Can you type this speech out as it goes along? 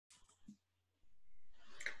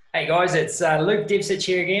Hey guys, it's Luke Debsich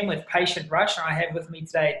here again with Patient Rush, and I have with me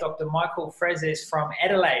today Dr. Micheal Frazis from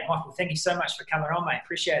Adelaide. Michael, thank you so much for coming on, mate.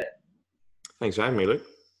 Appreciate it. Thanks for having me, Luke.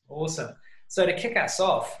 Awesome. So to kick us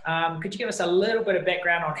off, could you give us a little bit of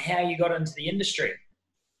background on how you got into the industry?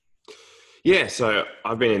 Yeah, so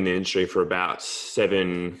I've been in the industry for about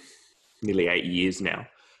nearly 8 years now.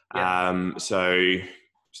 Yeah, So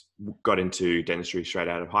got into dentistry straight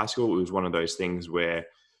out of high school. It was one of those things where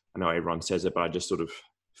I know everyone says it, but I just sort of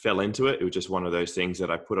fell into it. It was just one of those things that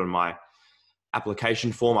I put on my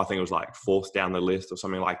application form. I think it was like fourth down the list or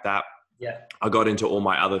something like that. yeah, I got into all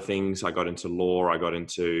my other things. I got into law. I got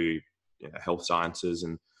into health sciences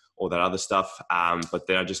and all that other stuff. But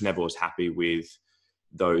then I just never was happy with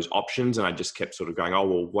those options. And I just kept sort of going, oh,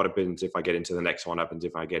 well, what happens if I get into the next one? What happens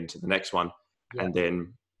if I get into the next one? yeah. And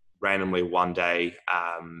then randomly one day,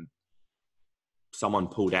 someone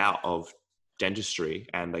pulled out of dentistry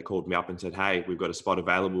and they called me up and said, hey, we've got a spot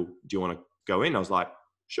available. Do you want to go in? I was like,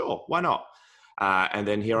 sure, why not? And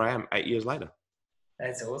then here I am 8 years later.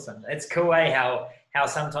 That's awesome. It's cool, eh? How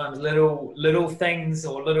sometimes little things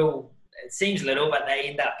or little it seems little, but they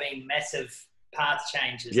end up being massive path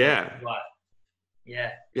changes in Yeah. life.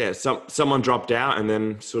 Yeah. Yeah. Someone dropped out and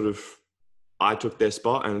then sort of I took their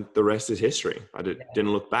spot and the rest is history.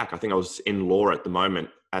 Didn't look back. I think I was in law at the moment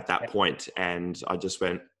at that point, and I just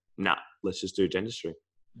went, nah, let's just do dentistry.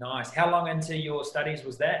 Nice. How long into your studies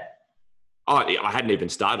was that? Oh, I hadn't even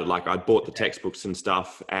started. Like I'd bought the Okay. textbooks and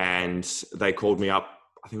stuff, and they called me up.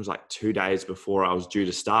 I think it was like 2 days before I was due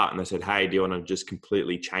to start, and they said, "Hey, do you want to just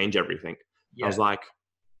completely change everything?" I Yeah. was like,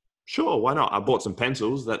 "Sure, why not?" I bought some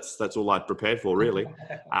pencils. That's all I'd prepared for, really.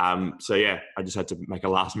 So yeah, I just had to make a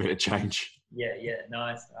last minute change. Yeah, yeah,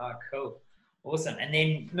 nice. Oh, cool. Awesome. And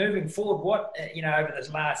then moving forward, over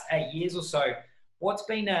this last 8 years or so, what's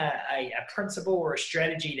been a principle or a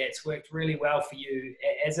strategy that's worked really well for you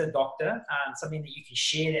as a doctor? Something that you can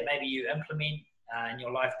share that maybe you implement in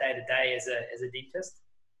your life day to day as a dentist?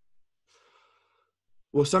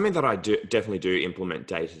 Well, something that I definitely do implement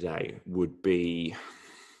day to day would be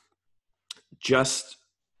just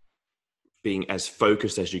being as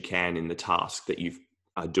focused as you can in the task that you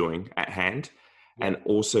are doing at hand, Yeah, and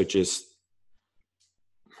also just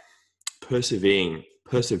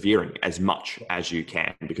persevering as much yeah, as you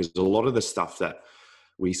can, because a lot of the stuff that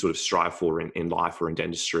we sort of strive for in life or in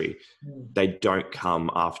dentistry, mm, they don't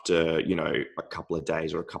come after a couple of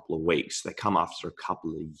days or a couple of weeks. They come after a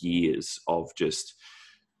couple of years of just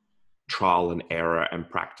trial and error and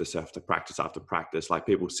practice after practice after practice. Like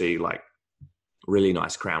people see like really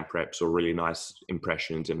nice crown preps or really nice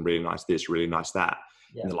impressions and really nice this, really nice that.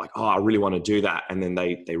 yeah, And they're like, oh, I really want to do that. And then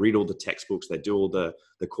they read all the textbooks, they do all the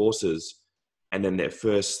courses, and then their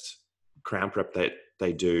first crown prep that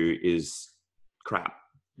they do is crap.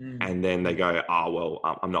 mm, And then they go, oh,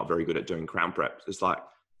 well, I'm not very good at doing crown preps. It's like,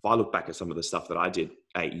 if I look back at some of the stuff that I did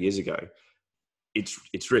 8 years ago,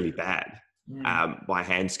 it's really bad. mm, My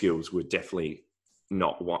hand skills were definitely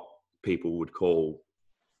not what people would call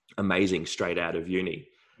amazing straight out of uni.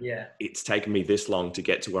 yeah, It's taken me this long to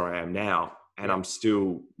get to where I am now, and yeah, I'm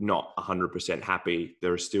still not 100% happy.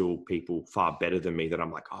 There are still people far better than me that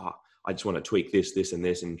I'm like, oh, I just want to tweak this, and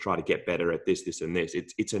this, and try to get better at this, and this.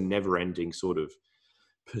 It's a never ending sort of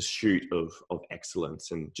pursuit of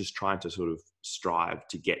excellence, and just trying to sort of strive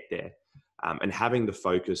to get there, and having the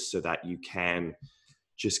focus so that you can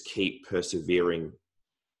just keep persevering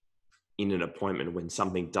in an appointment when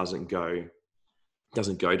something doesn't go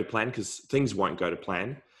to plan, because things won't go to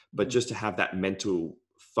plan, but mm, just to have that mental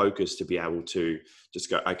focus to be able to just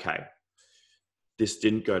go, okay, this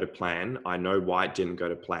didn't go to plan. I know why it didn't go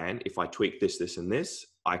to plan. If I tweak this, and this,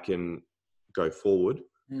 I can go forward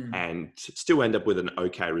mm, and still end up with an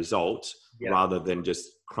okay result, yeah, rather than just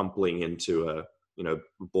crumpling into a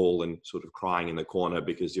ball and sort of crying in the corner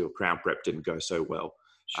because your crown prep didn't go so well.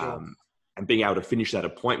 sure, um, and being able to finish that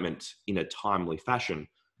appointment in a timely fashion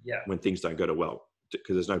yeah. when things don't go to well,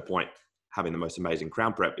 because there's no point having the most amazing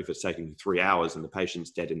crown prep if it's taking you 3 hours and the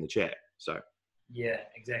patient's dead in the chair. So Yeah,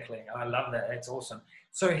 exactly. I love that. That's awesome.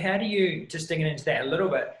 So how do you, just digging into that a little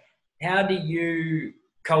bit, how do you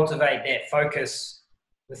cultivate that focus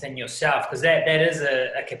within yourself? Because that is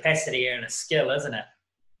a capacity and a skill, isn't it?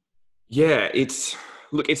 yeah, it's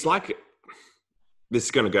like, this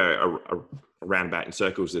is going to go around about in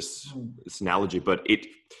circles, Mm, this analogy, but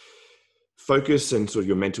focus and sort of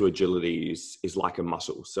your mental agility is like a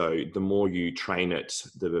muscle. So the more you train it,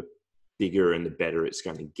 the bigger and the better it's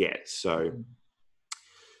going to get. So mm,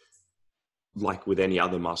 like with any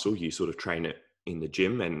other muscle, you sort of train it in the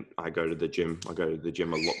gym, and I go to the gym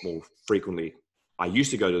a lot more frequently. I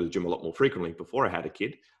used to go to the gym a lot more frequently before I had a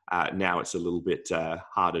kid. Now it's a little bit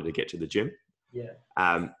harder to get to the gym.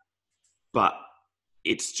 Yeah. But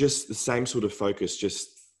it's just the same sort of focus, just,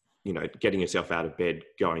 getting yourself out of bed,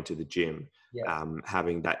 going to the gym, Yeah.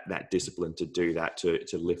 having that discipline to do that,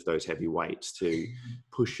 to lift those heavy weights, to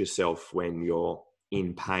push yourself when you're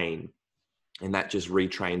in pain. And that just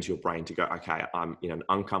retrains your brain to go, okay, I'm in an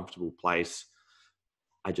uncomfortable place.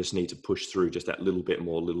 I just need to push through just that little bit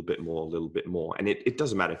more, little bit more, little bit more. And it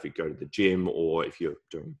doesn't matter if you go to the gym or if you're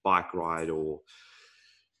doing a bike ride or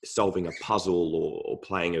solving a puzzle or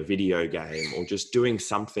playing a video game or just doing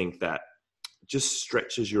something that just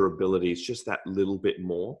stretches your abilities just that little bit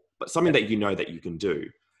more, but something that that you can do.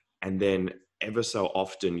 And then ever so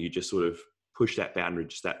often you just sort of push that boundary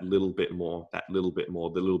just that little bit more, that little bit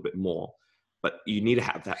more, the little bit more. But you need to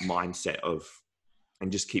have that mindset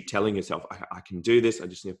and just keep telling yourself, I can do this. I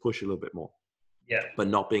just need to push a little bit more. Yeah. But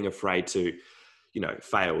not being afraid to,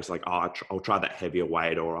 fail. It's like, I'll try that heavier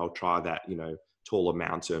weight, or I'll try that, taller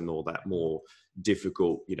mountain, or that more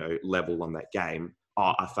difficult, level on that game.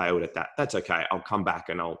 I failed at that. That's okay. I'll come back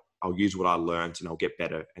and I'll use what I learned and I'll get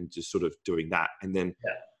better, and just sort of doing that. And then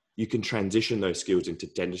you can transition those skills into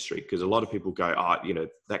dentistry, because a lot of people go,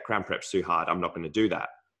 that crown prep's too hard, I'm not going to do that.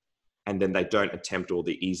 And then they don't attempt all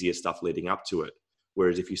the easier stuff leading up to it.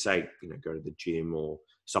 Whereas if you say, go to the gym or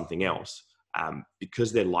something else,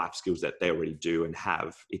 because they're life skills that they already do and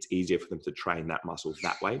have, it's easier for them to train that muscle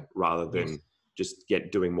that way rather than just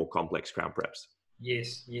doing more complex crown preps.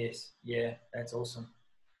 Yes. Yeah, that's awesome.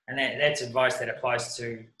 And that's advice that applies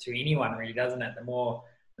to anyone, really, doesn't it? The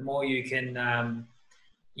more you can,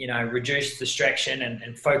 reduce distraction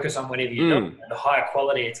and focus on whatever you're doing, the higher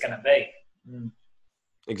quality it's going to be.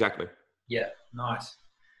 Exactly. Yeah, nice.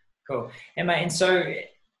 Cool. And mate, and so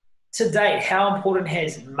to date, how important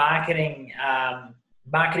has marketing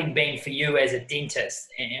been for you as a dentist,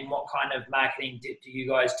 and what kind of marketing do you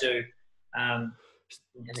guys do?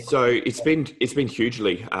 So it's been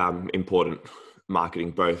hugely important,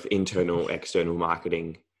 marketing, both internal, external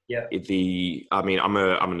marketing. Yeah. I'm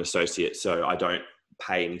an associate, so I don't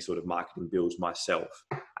pay any sort of marketing bills myself.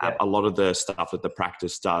 A lot of the stuff that the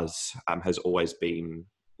practice does has always been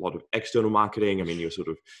a lot of external marketing. I mean,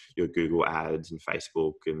 your Google ads and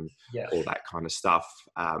Facebook and all that kind of stuff.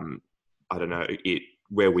 I don't know,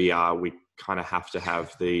 where we are, we kind of have to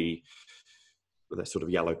have the sort of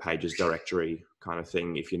yellow pages directory kind of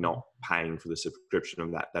thing. If you're not paying for the subscription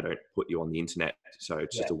of that, they don't put you on the internet. So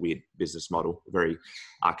it's just a weird business model, very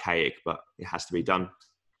archaic, but it has to be done.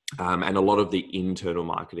 And a lot of the internal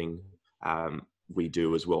marketing we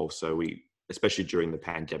do as well. So especially during the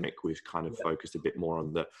pandemic, we've kind of focused a bit more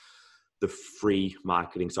on the free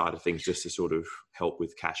marketing side of things, just to sort of help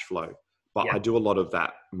with cash flow. But I do a lot of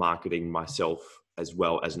that marketing myself as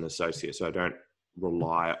well as an associate. So I don't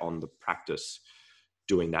rely on the practice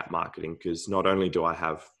doing that marketing, because not only do I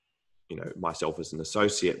have, myself as an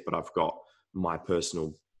associate, but I've got my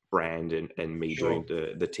personal brand and me doing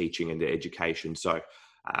the teaching and the education. So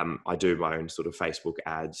I do my own sort of Facebook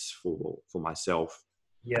ads for myself.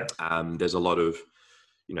 Yeah. There's a lot of,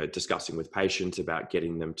 discussing with patients about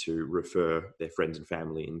getting them to refer their friends and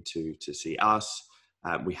family to see us.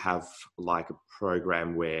 We have like a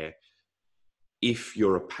program where if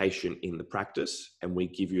you're a patient in the practice and we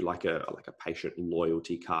give you like a patient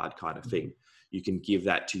loyalty card kind of thing, you can give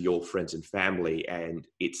that to your friends and family, and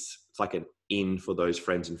it's like an in for those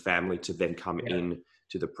friends and family to then come in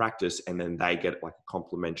to the practice, and then they get like a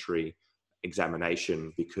complimentary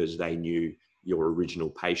examination because they knew your original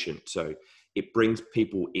patient. So it brings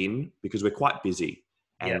people in, because we're quite busy,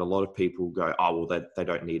 and a lot of people go, oh, well, they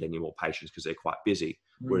don't need any more patients because they're quite busy.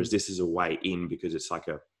 Whereas this is a way in, because it's like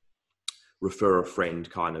a refer a friend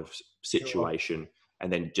kind of situation, and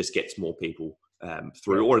then just gets more people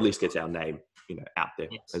through, or at least gets our name, out there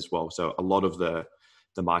as well. So a lot of the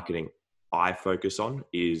marketing I focus on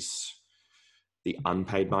is the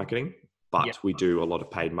unpaid marketing, but we do a lot of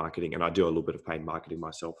paid marketing, and I do a little bit of paid marketing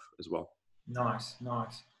myself as well. Nice. Oh,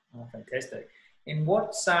 fantastic. And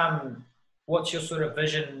what's your sort of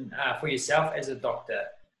vision for yourself as a doctor?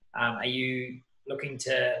 Are you looking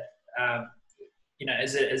to,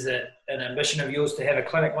 is it an ambition of yours to have a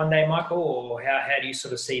clinic one day, Michael, or how do you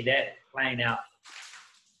sort of see that playing out?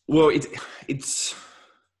 Well, it's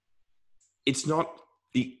not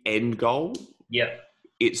the end goal. Yeah.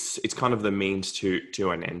 It's kind of the means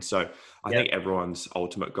to an end. So I think everyone's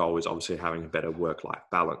ultimate goal is obviously having a better work-life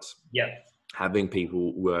balance. Yeah. Having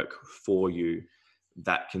people work for you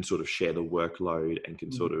that can sort of share the workload and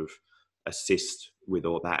can sort of assist with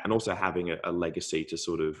all that, and also having a legacy to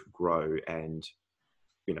sort of grow and,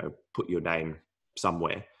 put your name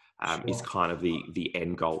somewhere. is kind of the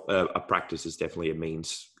end goal. A practice is definitely a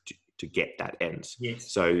means to get that end.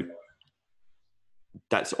 Yes. So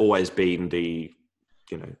that's always been the,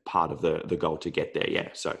 part of the goal to get there. Yeah.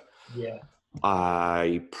 So yeah,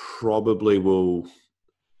 I probably will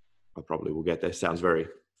get there. Sounds very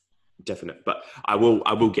definite, but I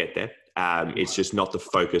will get there. It's just not the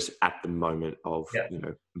focus at the moment of,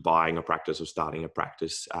 buying a practice or starting a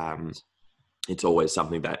practice. It's always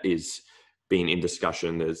something that is being in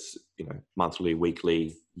discussion. There's, monthly,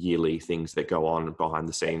 weekly, yearly things that go on behind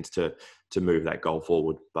the scenes to move that goal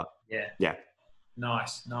forward. But yeah.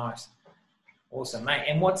 Nice. Awesome, mate.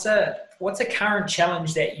 And what's a current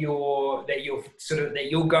challenge that you're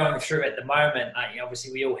going through at the moment?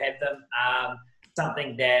 Obviously, we all have them.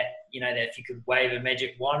 Something that that if you could wave a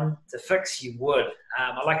magic wand to fix, you would.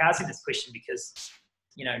 I like asking this question because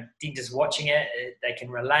dentists watching it, they can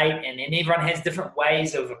relate, and everyone has different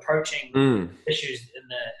ways of approaching issues in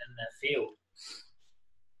the field.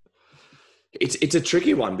 It's a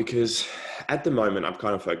tricky one because at the moment I'm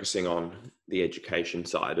kind of focusing on the education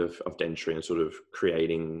side of dentistry and sort of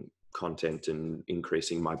creating content and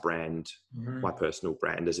increasing my brand, my personal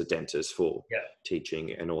brand as a dentist for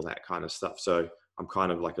teaching and all that kind of stuff. So I'm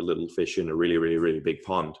kind of like a little fish in a really, really, really big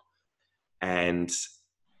pond. And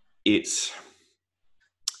it's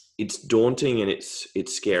daunting and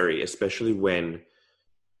it's scary, especially when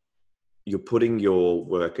you're putting your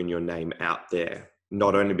work and your name out there,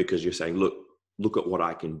 not only because you're saying, look at what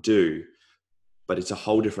I can do, but it's a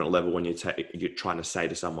whole different level when you're trying to say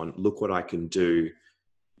to someone, look what I can do.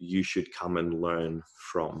 You should come and learn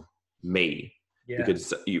from me.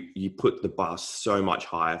 Because you put the bar so much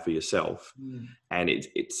higher for yourself. And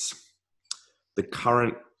it's the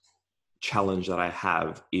current challenge that I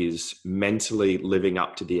have is mentally living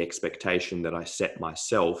up to the expectation that I set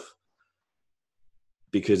myself,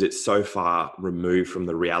 because it's so far removed from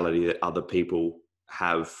the reality that other people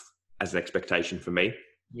have as an expectation for me.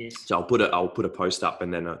 Yes. So I'll put a post up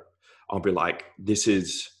and then I'll be like, this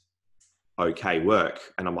is okay work.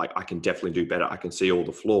 And I'm like, I can definitely do better. I can see all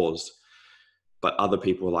the flaws. But other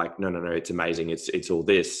people are like, no, it's amazing. It's all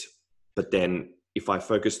this. But then if I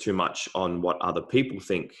focus too much on what other people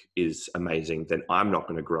think is amazing, then I'm not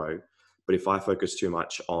going to grow. But if I focus too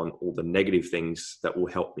much on all the negative things that will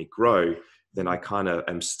help me grow, then I kind of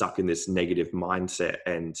am stuck in this negative mindset.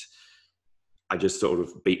 And I just sort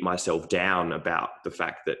of beat myself down about the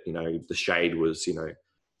fact that, the shade was,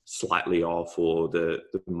 slightly off, or the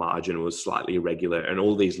margin was slightly irregular, and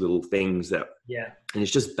all these little things that, and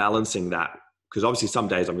it's just balancing that. Because obviously some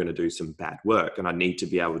days I'm going to do some bad work and I need to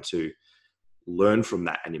be able to learn from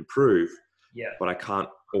that and improve. But I can't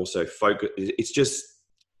also focus. It's just,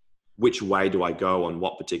 which way do I go on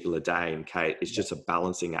what particular day? And Kate, it's just a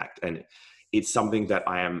balancing act. And it's something that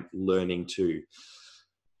I am learning to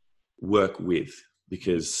work with,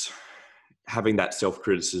 because having that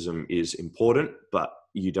self-criticism is important, but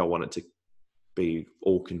you don't want it to be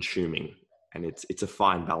all consuming. And it's a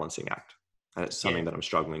fine balancing act. And it's something that I'm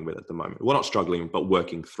struggling with at the moment. Well, not struggling, but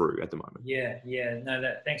working through at the moment. Yeah. No,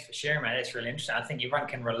 thanks for sharing, mate. That's really interesting. I think everyone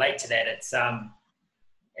can relate to that. It's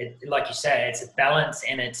like you say, it's a balance,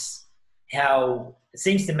 and it's how it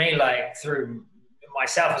seems to me, like through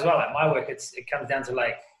myself as well, like my work, it comes down to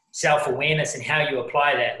like self-awareness and how you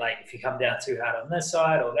apply that. Like if you come down too hard on this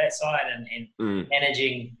side or that side, and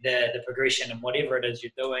managing the progression and whatever it is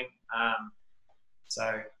you're doing.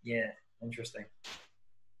 So yeah, interesting.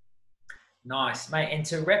 Nice, mate. And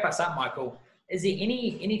to wrap us up, Michael, is there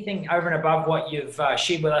anything over and above what you've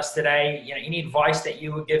shared with us today, any advice that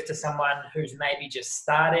you would give to someone who's maybe just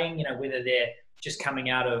starting, whether they're just coming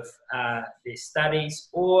out of their studies,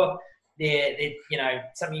 or they're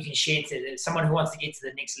something you can share to someone who wants to get to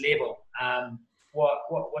the next level?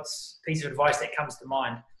 What's a piece of advice that comes to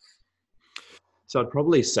mind? So I'd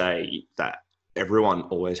probably say that everyone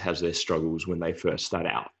always has their struggles when they first start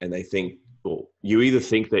out, and they think, well, you either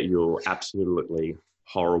think that you're absolutely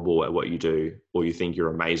horrible at what you do, or you think you're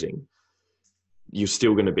amazing. You're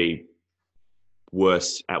still going to be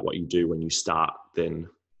worse at what you do when you start than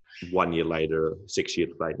 1 year later, 6 years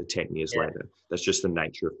later, 10 years later. That's just the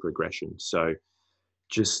nature of progression. So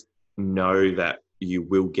just know that you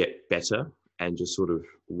will get better, and just sort of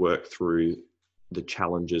work through the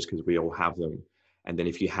challenges, because we all have them. And then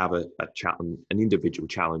if you have a challenge, an individual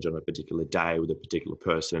challenge on a particular day with a particular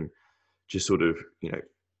person, just sort of,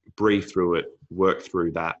 breathe through it, work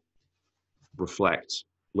through that, reflect,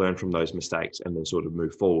 learn from those mistakes, and then sort of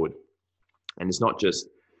move forward. And it's not just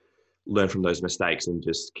learn from those mistakes and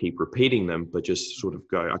just keep repeating them, but just sort of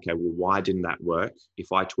go, okay, well, why didn't that work?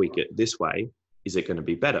 If I tweak it this way, is it going to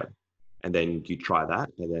be better? And then you try that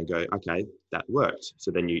and then go, okay, that worked.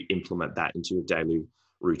 So then you implement that into your daily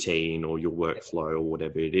routine or your workflow or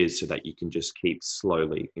whatever it is, so that you can just keep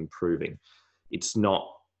slowly improving. It's not,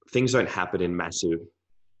 things don't happen in massive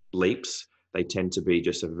leaps. They tend to be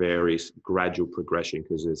just a very gradual progression,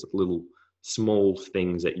 because there's little small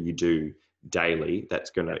things that you do daily that's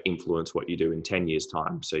going to influence what you do in 10 years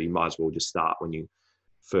time. So you might as well just start when you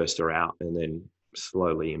first are out and then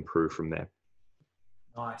slowly improve from there.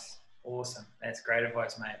 Nice. Awesome. That's great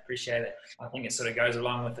advice, mate. Appreciate it. I think it sort of goes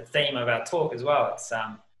along with the theme of our talk as well. It's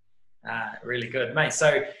really good, mate.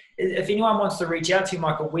 So if anyone wants to reach out to you,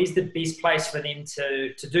 Michael, where's the best place for them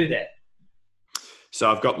to do that?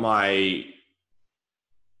 So I've got my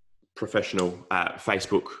professional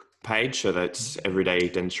Facebook page. So that's Everyday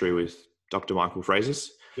Dentistry with Dr. Micheal Frazis.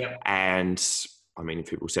 Yep. And I mean, if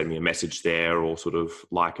people send me a message there or sort of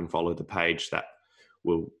like and follow the page, that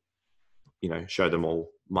will, you know, show them all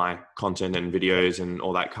my content and videos and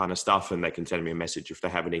all that kind of stuff. And they can send me a message if they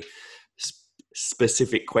have any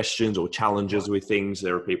specific questions or challenges with things.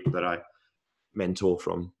 There are people that I mentor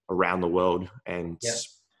from around the world, and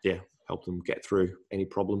help them get through any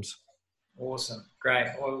problems. Awesome. Great.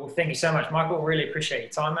 Well, thank you so much, Michael. Really appreciate your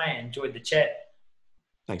time, mate. Enjoyed the chat.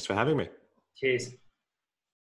 Thanks for having me. Cheers.